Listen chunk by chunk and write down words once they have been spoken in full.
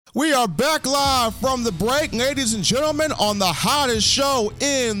We are back live from the break, ladies and gentlemen, on the hottest show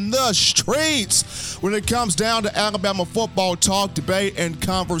in the streets. When it comes down to Alabama football talk, debate, and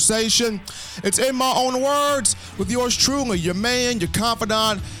conversation, it's in my own words with yours truly, your man, your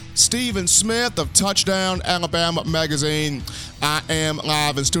confidant, Stephen Smith of Touchdown Alabama Magazine. I am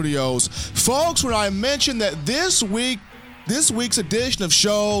live in studios. Folks, when I mentioned that this week's edition of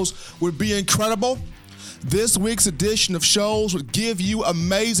shows would be incredible, this week's edition of shows would give you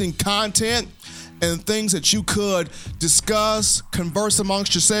amazing content and things that you could discuss, converse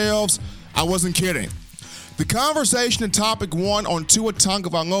amongst yourselves, I wasn't kidding. The conversation in topic 1 on Tua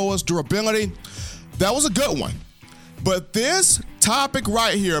Tagovailoa's durability, that was a good one. But this topic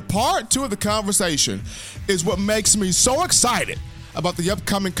right here, part 2 of the conversation, is what makes me so excited about the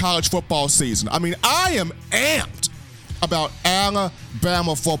upcoming college football season. I mean, I am amped about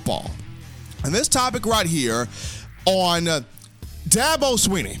Alabama football. And this topic right here on Dabo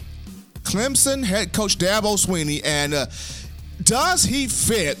Swinney, Clemson head coach Dabo Swinney, and does he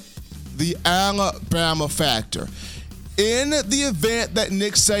fit the Alabama factor? In the event that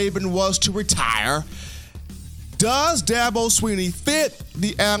Nick Saban was to retire, does Dabo Swinney fit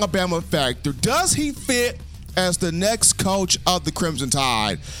the Alabama factor? Does he fit as the next coach of the Crimson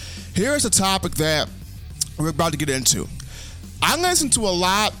Tide? Here's a topic that we're about to get into. I listen to a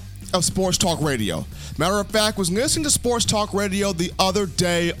lot of sports talk radio. Matter of fact, was listening to sports talk radio the other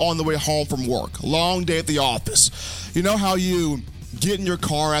day on the way home from work. Long day at the office. You know how you get in your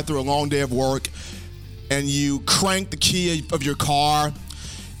car after a long day of work and you crank the key of your car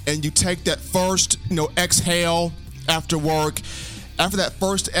and you take that first, exhale after work. After that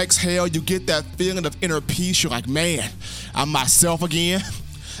first exhale, you get that feeling of inner peace. You're like, man, I'm myself again.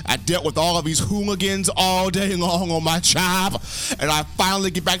 I dealt with all of these hooligans all day long on my job, and I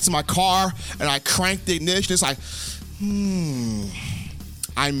finally get back to my car, and I crank the ignition. It's like,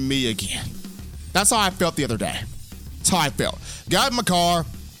 I'm me again. That's how I felt the other day. That's how I felt. Got in my car,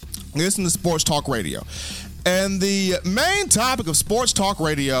 listened to sports talk radio. And the main topic of sports talk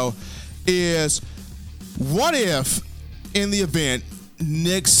radio is, what if, in the event,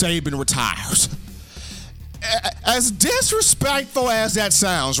 Nick Saban retires? As disrespectful as that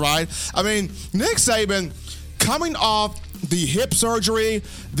sounds, right? I mean, Nick Saban, coming off the hip surgery,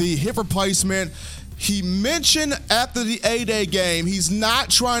 the hip replacement, he mentioned after the A-Day game, he's not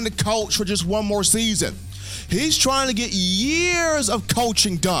trying to coach for just one more season. He's trying to get years of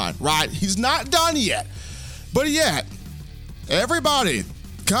coaching done, right? He's not done yet. But yet, everybody,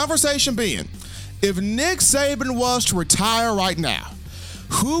 conversation being, if Nick Saban was to retire right now,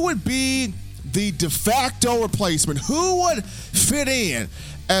 who would be the de facto replacement? Who would fit in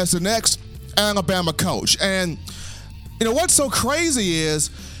as the next Alabama coach? And, what's so crazy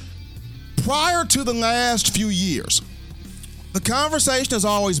is, prior to the last few years, the conversation has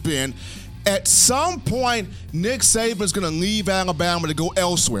always been, at some point, Nick Saban is going to leave Alabama to go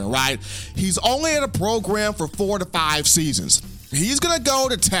elsewhere, right? He's only at a program for 4 to 5 seasons. He's going to go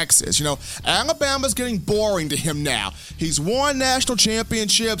to Texas. Alabama's getting boring to him now. He's won national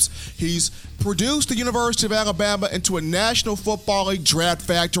championships. He's produced the University of Alabama into a National Football League draft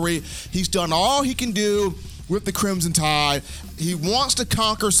factory. He's done all he can do with the Crimson Tide. He wants to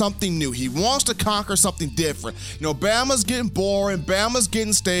conquer something new. He wants to conquer something different. Bama's getting boring. Bama's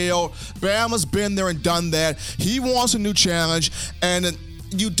getting stale. Bama's been there and done that. He wants a new challenge. And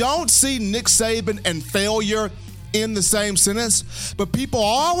you don't see Nick Saban and failure in the same sentence, but people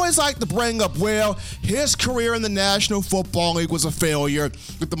always like to bring up, well, his career in the National Football League was a failure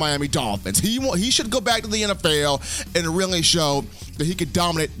with the Miami Dolphins. He should go back to the NFL and really show that he could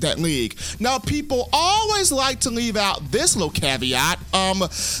dominate that league. Now, people always like to leave out this little caveat.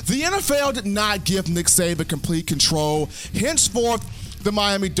 The NFL did not give Nick Saban complete control. Henceforth, the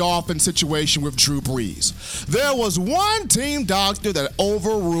Miami Dolphins situation with Drew Brees. There was one team doctor that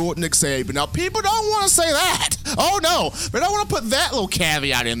overruled Nick Saban. Now, people don't want to say that. Oh, no. They don't want to put that little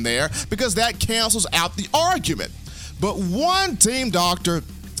caveat in there because that cancels out the argument. But one team doctor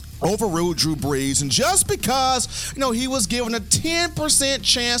overruled Drew Brees, and just because, he was given a 10%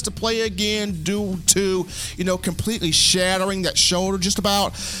 chance to play again due to, completely shattering that shoulder just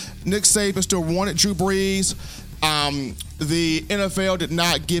about, Nick Saban still wanted Drew Brees. The NFL did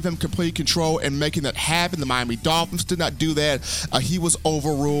not give him complete control in making that happen. The Miami Dolphins did not do that. He was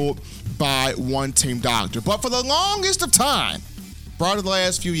overruled by one team doctor. But for the longest of time, prior to the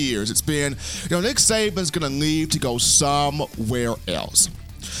last few years, it's been, Nick Saban's going to leave to go somewhere else.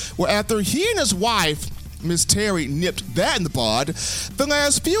 Well, after he and his wife, Miss Terry, nipped that in the bud, the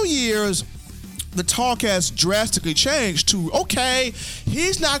last few years, the talk has drastically changed to, okay,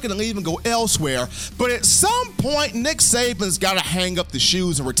 he's not going to leave and go elsewhere, but at some point, Nick Saban's got to hang up the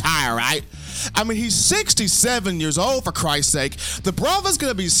shoes and retire, right? I mean, he's 67 years old, for Christ's sake. The brother's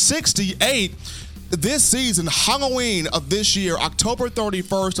going to be 68 this season, Halloween of this year, October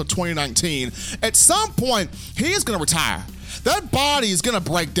 31st of 2019. At some point, he is going to retire. That body is going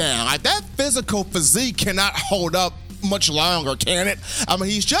to break down. Like, that physical physique cannot hold up much longer, can it? I mean,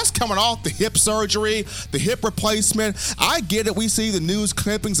 he's just coming off the hip surgery, the hip replacement. I get it. We see the news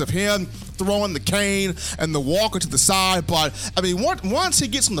clippings of him throwing the cane and the walker to the side, but I mean, once he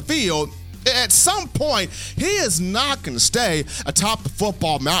gets on the field, at some point, he is not going to stay atop the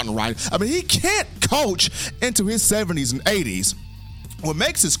football mountain, right? I mean, he can't coach into his 70s and 80s. What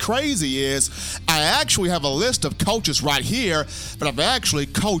makes this crazy is I actually have a list of coaches right here that I've actually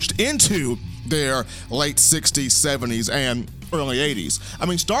coached into their late 60s, 70s, and early 80s. I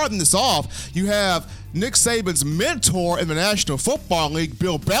mean, starting this off, you have Nick Saban's mentor in the National Football League,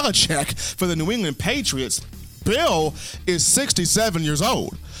 Bill Belichick, for the New England Patriots. Bill is 67 years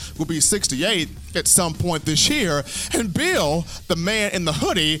old, will be 68 at some point this year, and Bill, the man in the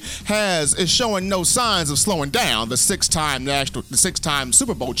hoodie, is showing no signs of slowing down. The six-time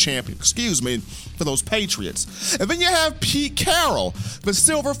Super Bowl champion, for those Patriots. And then you have Pete Carroll, the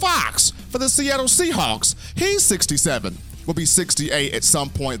Silver Fox for the Seattle Seahawks. He's 67. Will be 68 at some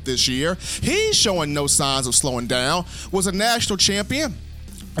point this year. He's showing no signs of slowing down. Was a national champion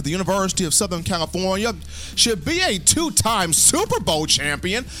at the University of Southern California, should be a two-time Super Bowl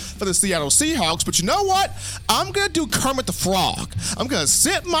champion for the Seattle Seahawks. But you know what? I'm going to do Kermit the Frog. I'm going to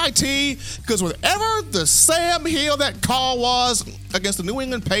sip my tea, because whatever the Sam Hill that call was against the New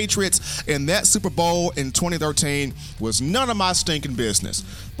England Patriots in that Super Bowl in 2013 was none of my stinking business.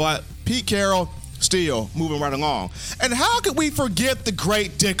 But Pete Carroll still moving right along. And how could we forget the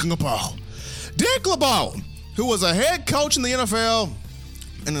great Dick LeBeau? Dick LeBeau, who was a head coach in the NFL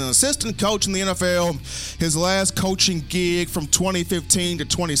and an assistant coach in the NFL. His last coaching gig from 2015 to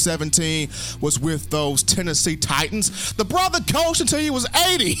 2017 was with those Tennessee Titans. The brother coached until he was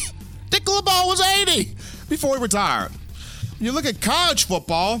 80. Dick LeBeau was 80 before he retired. When you look at college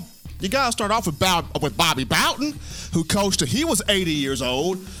football, you got to start off with Bobby Bowden, who coached till he was 80 years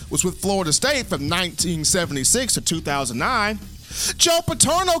old, was with Florida State from 1976 to 2009. Joe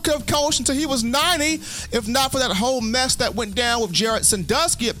Paterno could have coached until he was 90, if not for that whole mess that went down with Jared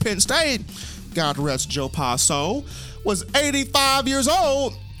Sandusky at Penn State. God rest Joe Pa's soul. Was 85 years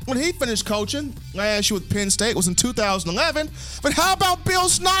old when he finished coaching. Last year with Penn State was in 2011. But how about Bill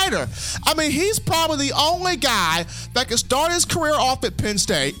Snyder? I mean, he's probably the only guy that can start his career off at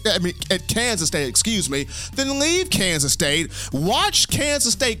at Kansas State, then leave Kansas State, watch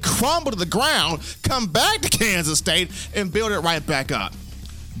Kansas State crumble to the ground, come back to Kansas State, and build it right back up.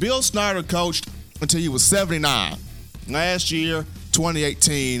 Bill Snyder coached until he was 79. Last year,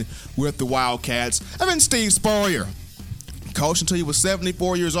 2018, with the Wildcats. And then Steve Spurrier coached until he was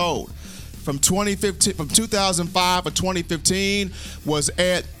 74 years old. From 2005 to 2015, was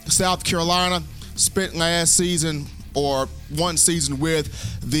at South Carolina. Spent last season, or one season,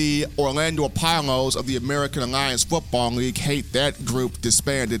 with the Orlando Apollos of the American Alliance Football League. Hate that group,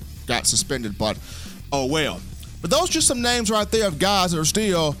 disbanded, got suspended, but oh well. But those are just some names right there of guys that are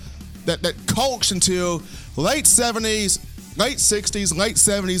still that coached until late 70s, late 60s, late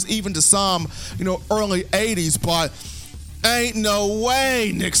 70s, even to some, early 80s, but ain't no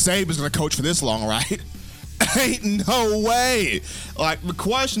way Nick Saban's going to coach for this long, right? Ain't no way. Like, the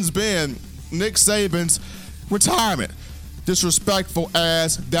question's been Nick Saban's retirement. Disrespectful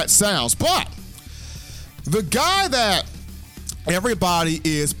as that sounds. But the guy that everybody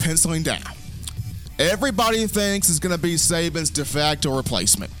is penciling down, everybody thinks is going to be Saban's de facto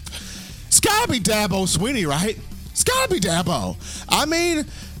replacement, it's got to be Dabo Swinney, right? It's got to be Dabo. I mean,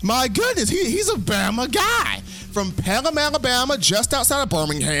 my goodness, he's a Bama guy. From Pelham, Alabama, just outside of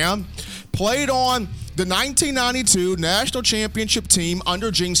Birmingham, played on the 1992 National Championship team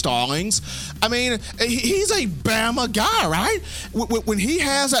under Gene Stallings. I mean, he's a Bama guy, right? When he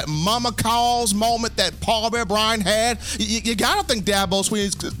has that mama calls moment that Paul Bear Bryant had, you got to think Dabo's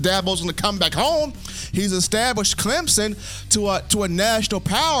going to come back home. He's established Clemson to a national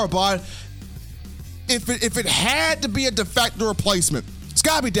power, but if it had to be a de facto replacement, it's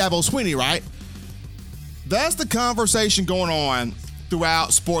got to be Dabo Swinney, right? That's the conversation going on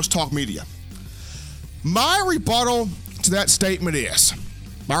throughout sports talk media. My rebuttal to that statement is,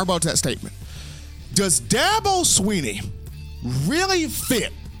 does Dabo Swinney really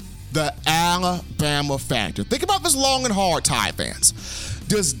fit the Alabama factor? Think about this long and hard, Tide fans.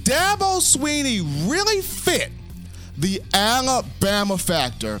 Does Dabo Swinney really fit the Alabama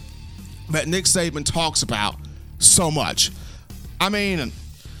factor that Nick Saban talks about so much. I mean,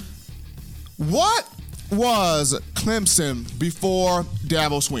 what was Clemson before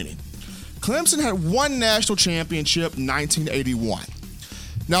Dabo Swinney? Clemson had one national championship in 1981.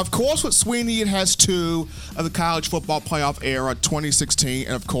 Now, of course, with Swinney, it has two of the college football playoff era, 2016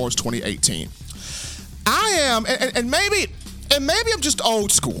 and, of course, 2018. I am, and maybe I'm just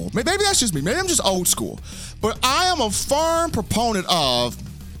old school. Maybe that's just me. Maybe I'm just old school. But I am a firm proponent of,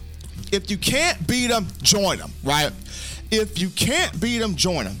 if you can't beat them, join them, right? If you can't beat them,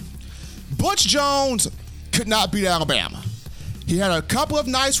 join them. Butch Jones could not beat Alabama. He had a couple of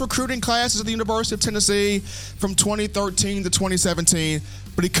nice recruiting classes at the University of Tennessee from 2013 to 2017,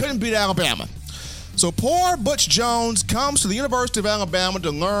 but he couldn't beat Alabama. So poor Butch Jones comes to the University of Alabama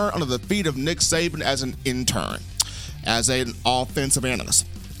to learn under the feet of Nick Saban as an intern, as an offensive analyst.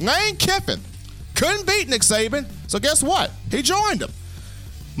 Lane Kiffin couldn't beat Nick Saban, so guess what? He joined him.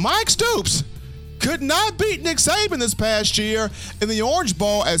 Mike Stoops could not beat Nick Saban this past year in the Orange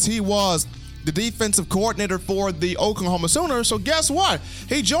Bowl, as he was the defensive coordinator for the Oklahoma Sooners. So guess what?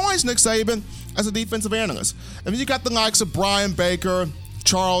 He joins Nick Saban as a defensive analyst. And then you got the likes of Brian Baker,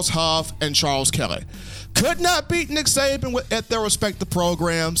 Charles Huff, and Charles Kelly. Could not beat Nick Saban at their respective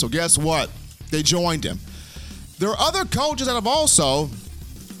programs. So guess what? They joined him. There are other coaches that have also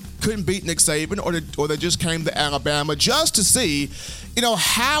couldn't beat Nick Saban, or they just came to Alabama just to see,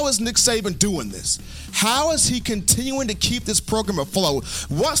 how is Nick Saban doing this? How is he continuing to keep this program afloat?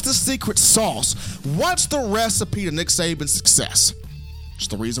 What's the secret sauce? What's the recipe to Nick Saban's success? It's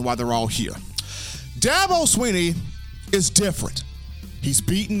the reason why they're all here. Dabo Swinney is different. He's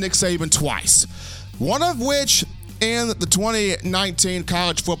beaten Nick Saban twice, one of which in the 2019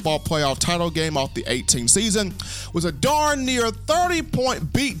 college football playoff title game off the 18 season was a darn near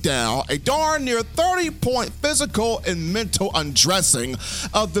 30-point beatdown, a darn near 30-point physical and mental undressing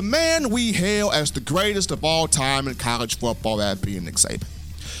of the man we hail as the greatest of all time in college football, that being Nick Saban.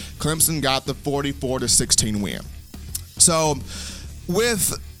 Clemson got the 44-16 win. So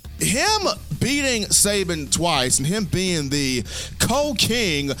with him beating Saban twice and him being the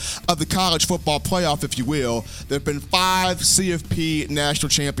co-king of the college football playoff, if you will, there have been 5 CFP national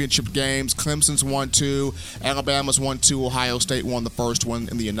championship games. Clemson's won 2, Alabama's won 2, Ohio State won the first one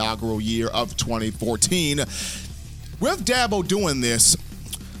in the inaugural year of 2014. With Dabo doing this,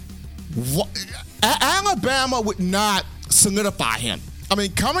 Alabama would not solidify him. I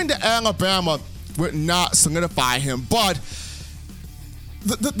mean, coming to Alabama would not solidify him, but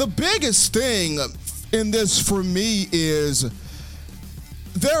the biggest thing in this for me is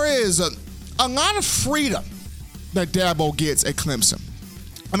there is a lot of freedom that Dabo gets at Clemson.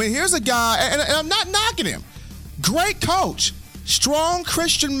 I mean, here's a guy, and I'm not knocking him. Great coach, strong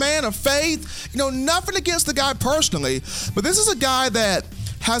Christian man of faith. Nothing against the guy personally, but this is a guy that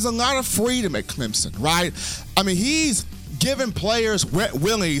has a lot of freedom at Clemson, right? I mean, he's giving players wet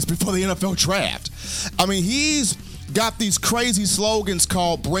willies before the NFL draft. I mean, he's got these crazy slogans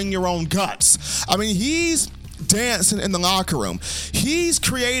called "Bring Your Own Guts." I mean, he's dancing in the locker room. He's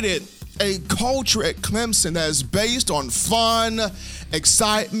created a culture at Clemson that is based on fun,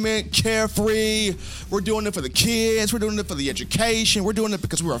 excitement, carefree. We're doing it for the kids. We're doing it for the education. We're doing it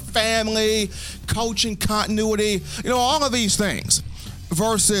because we're a family, coaching continuity, all of these things.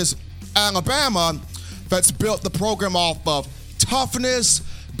 Versus Alabama, that's built the program off of toughness,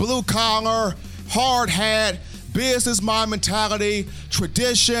 blue collar, hard hat, business mind mentality,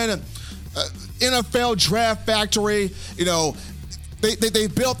 tradition, NFL draft factory. They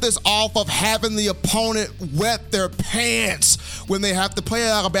built this off of having the opponent wet their pants when they have to play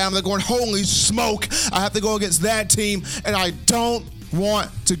Alabama. They're going, holy smoke, I have to go against that team, and I don't want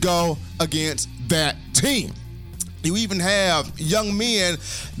to go against that team. You even have young men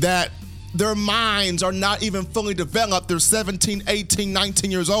that their minds are not even fully developed. They're 17, 18,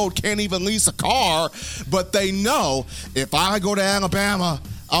 19 years old, can't even lease a car, but they know if I go to Alabama,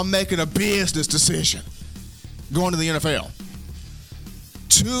 I'm making a business decision going to the NFL.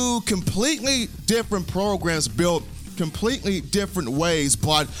 2 completely different programs built completely different ways,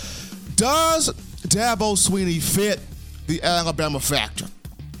 but does Dabo Swinney fit the Alabama factor?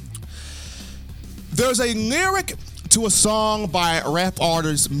 There's a lyric to a song by rap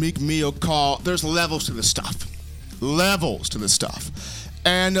artist Meek Mill called "There's Levels to This Stuff." Levels to this stuff.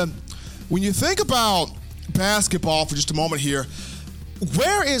 And when you think about basketball for just a moment here,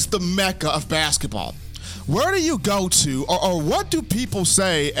 where is the mecca of basketball? Where do you go to, or what do people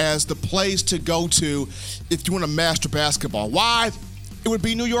say as the place to go to if you want to master basketball? Why? It would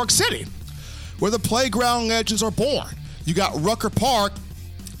be New York City, where the playground legends are born. You got Rucker Park,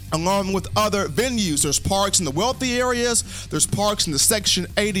 along with other venues. There's parks in the wealthy areas. There's parks in the Section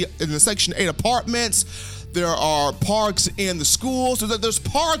 8 apartments. There are parks in the schools. There's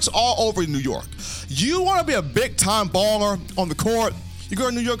parks all over New York. You want to be a big-time baller on the court, you go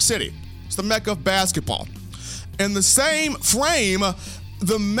to New York City. It's the mecca of basketball. In the same frame,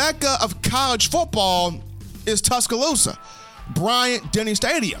 the mecca of college football is Tuscaloosa, Bryant-Denny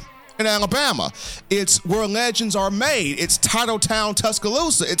Stadium in Alabama. It's where legends are made. It's Titletown,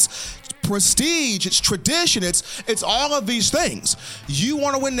 Tuscaloosa. It's prestige, it's tradition, it's all of these things. You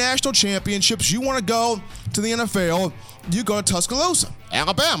want to win national championships, you want to go to the NFL, you go to Tuscaloosa,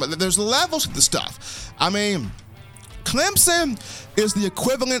 Alabama. There's levels to the stuff. I mean, Clemson is the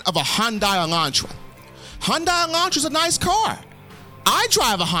equivalent of a Hyundai Elantra. Hyundai Elantra is a nice car. I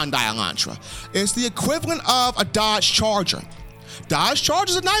drive a Hyundai Elantra. It's the equivalent of a Dodge Charger. Dodge Charger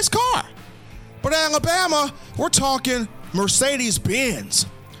is a nice car. But Alabama, we're talking Mercedes-Benz,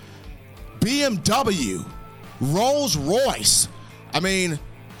 BMW, Rolls-Royce. I mean,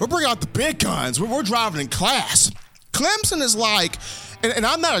 we're bringing out the big guns. We're driving in class. Clemson is like, and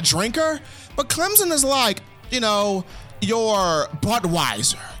I'm not a drinker, but Clemson is like, you know, your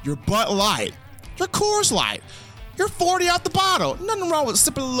Budweiser, your Bud Light, your Coors Light, your 40 out the bottle. Nothing wrong with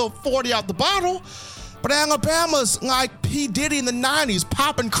sipping a little 40 out the bottle. But Alabama's like P. Diddy in the 90s,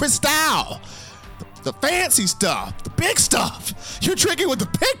 popping Cristal. The fancy stuff, the big stuff. You're drinking with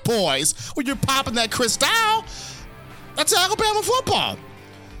the big boys when you're popping that Cristal. That's Alabama football.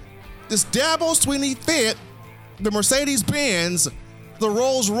 This Dabo Swinney fit, the Mercedes-Benz, the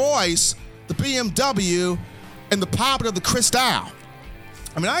Rolls-Royce, the BMW, and the popping of the Cristal. I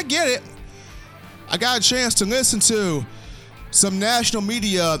mean, I get it. I got a chance to listen to some national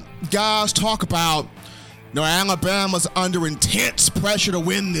media guys talk about, you know, Alabama's under intense pressure to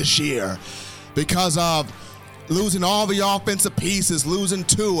win this year because of losing all the offensive pieces, losing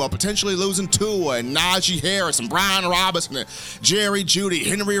Tua, potentially losing Tua, and Najee Harris, and Brian Robinson, and Jerry Jeudy,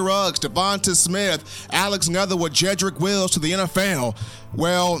 Henry Ruggs, Devonta Smith, Alex Leatherwood, Jedrick Wills to the NFL.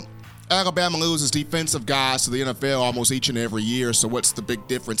 Well, Alabama loses defensive guys to the NFL almost each and every year, so what's the big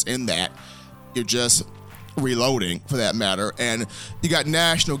difference in that? You're just reloading, for that matter. And you got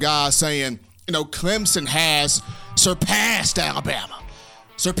national guys saying, you know, Clemson has surpassed Alabama.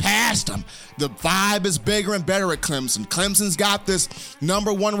 Surpassed them. The vibe is bigger and better at Clemson. Clemson's got this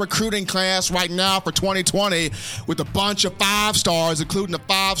 #1 recruiting class right now for 2020 with a bunch of 5-stars, including a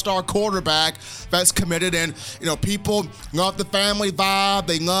 5-star quarterback that's committed. And, you know, people love the family vibe.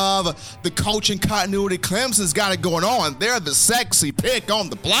 They love the coaching continuity. Clemson's got it going on. They're the sexy pick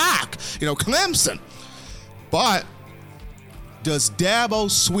on the block, you know, Clemson. But does Dabo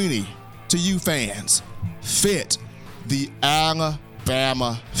Swinney, to you fans, fit the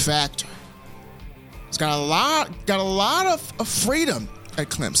Alabama factor? He's got a lot of freedom at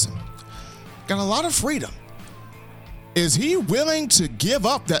Clemson. Got a lot of freedom. Is he willing to give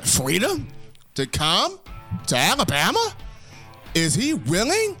up that freedom to come to Alabama? Is he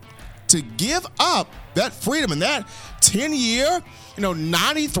willing to give up that freedom and that 10-year, you know,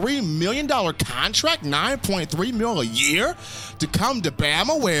 $93 million contract, $9.3 million a year to come to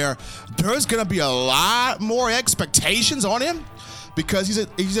Bama, where there's going to be a lot more expectations on him? Because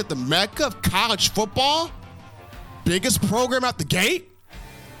he's at the mecca of college football, biggest program out the gate.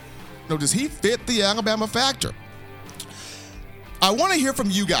 No, does he fit the Alabama factor? I want to hear from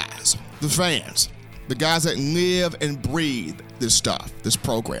you guys, the fans, the guys that live and breathe this stuff, this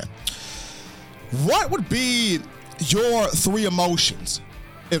program. What would be your 3 emotions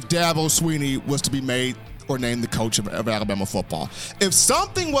if Dabo Swinney was to be made or named the coach of Alabama football? If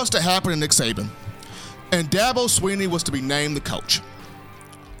something was to happen to Nick Saban and Dabo Swinney was to be named the coach,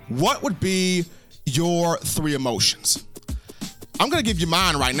 what would be your 3 emotions? I'm going to give you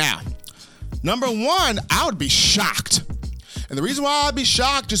mine right now. Number 1, I would be shocked. And the reason why I'd be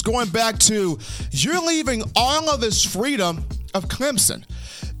shocked is going back to, you're leaving all of this freedom of Clemson.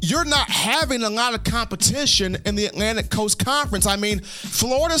 You're not having a lot of competition in the Atlantic Coast Conference. I mean,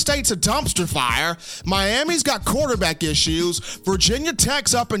 Florida State's a dumpster fire. Miami's got quarterback issues. Virginia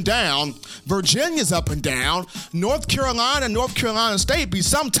Tech's up and down. Virginia's up and down. North Carolina State be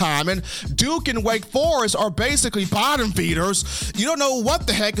sometime. And Duke and Wake Forest are basically bottom feeders. You don't know what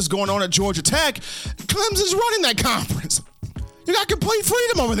the heck is going on at Georgia Tech. Clemson's running that conference. You got complete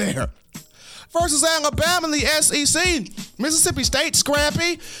freedom over there. Versus Alabama in the SEC. Mississippi State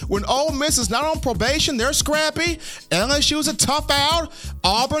scrappy. When Ole Miss is not on probation, they're scrappy. LSU's a tough out.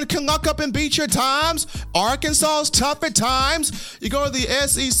 Auburn can luck up and beat you at times. Arkansas is tough at times. You go to the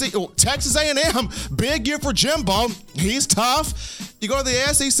SEC. Texas A&M, big year for Jimbo. He's tough. You go to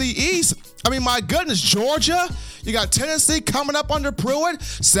the SEC East. I mean, my goodness, Georgia. You got Tennessee coming up under Pruitt.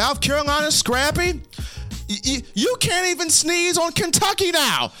 South Carolina scrappy. You can't even sneeze on Kentucky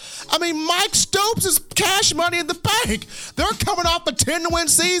now. I mean, Mike Stoops is cash money in the bank. They're coming off a 10-win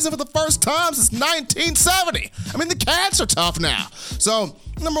season for the first time since 1970. I mean, the Cats are tough now. So,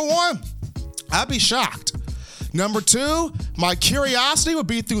 number one, I'd be shocked. Number two, my curiosity would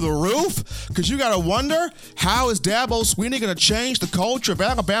be through the roof because you got to wonder, how is Dabo Swinney going to change the culture of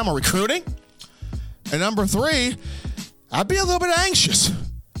Alabama recruiting? And number three, I'd be a little bit anxious.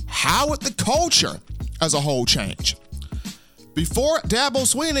 How would the culture as a whole change? Before Dabo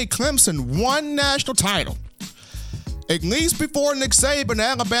Swinney, Clemson won national title. At least before Nick Saban,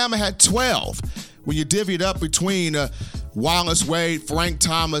 Alabama had 12 when you divvy it up between Wallace Wade, Frank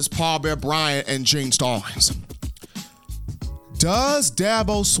Thomas, Paul Bear Bryant, and Gene Stallings. Does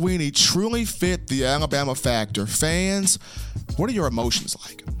Dabo Swinney truly fit the Alabama factor? Fans, what are your emotions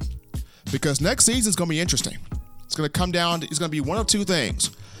like? Because next season is going to be interesting. It's going to come down to, it's going to be one of two things.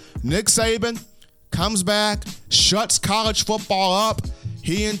 Nick Saban comes back, shuts college football up.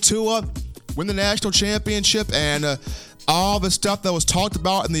 He and Tua win the national championship, and all the stuff that was talked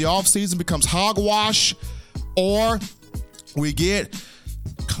about in the offseason becomes hogwash. Or we get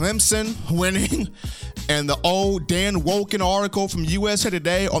Clemson winning, and the old Dan Woken article from USA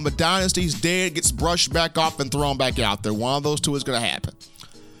Today on the Dynasty's dead gets brushed back off and thrown back out there. One of those two is going to happen.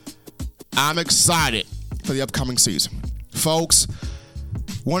 I'm excited for the upcoming season. Folks,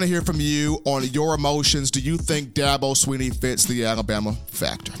 want to hear from you on your emotions. Do you think Dabo Swinney fits the Alabama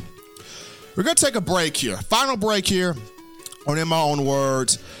factor? We're going to take a break here. Final break here on In My Own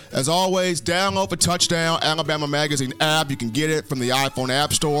Words. As always, download the Touchdown Alabama Magazine app. You can get it from the iPhone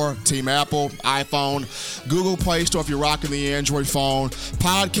App Store, Team Apple, iPhone, Google Play Store if you're rocking the Android phone.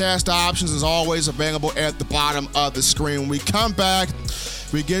 Podcast options is always available at the bottom of the screen. When we come back,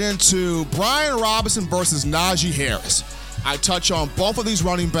 we get into Brian Robinson versus Najee Harris. I touch on both of these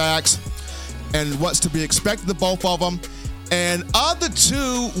running backs and what's to be expected of both of them. And of the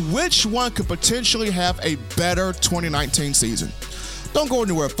two, which one could potentially have a better 2019 season? Don't go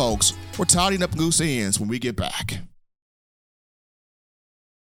anywhere, folks. We're tidying up loose ends when we get back.